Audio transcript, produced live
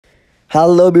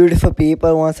Hello, beautiful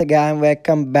people. Once again,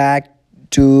 welcome back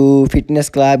to Fitness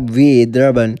Club with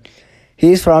Ruben.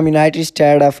 He's from United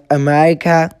States of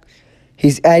America.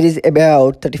 His age is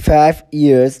about 35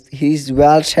 years. He's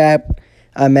well shaped,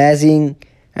 amazing,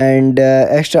 and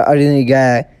extraordinary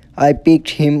guy. I picked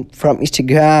him from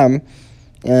Instagram.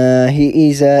 He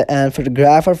is a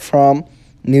photographer from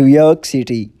New York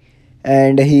City,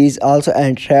 and he is also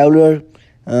a traveler.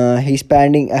 He's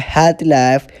spending a healthy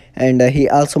life, and he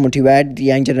also motivates the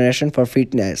young generation for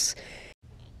fitness.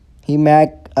 He make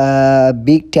a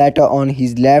big tattoo on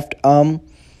his left arm.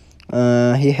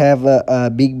 He have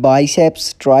big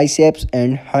biceps, triceps,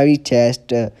 and hairy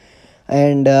chest.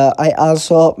 And I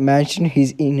also mentioned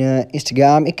his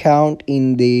Instagram account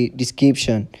in the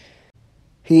description.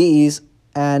 He is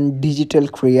an digital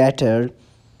creator.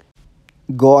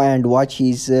 Go and watch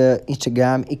his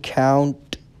Instagram account.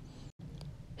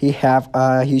 He have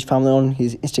a huge family on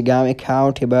his Instagram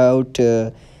account, about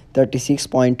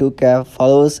 36.2k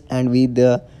followers, and with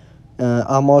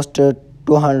almost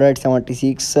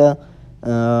 276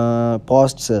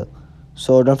 posts.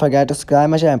 So don't forget to subscribe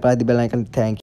my channel and press the bell icon. Thank you.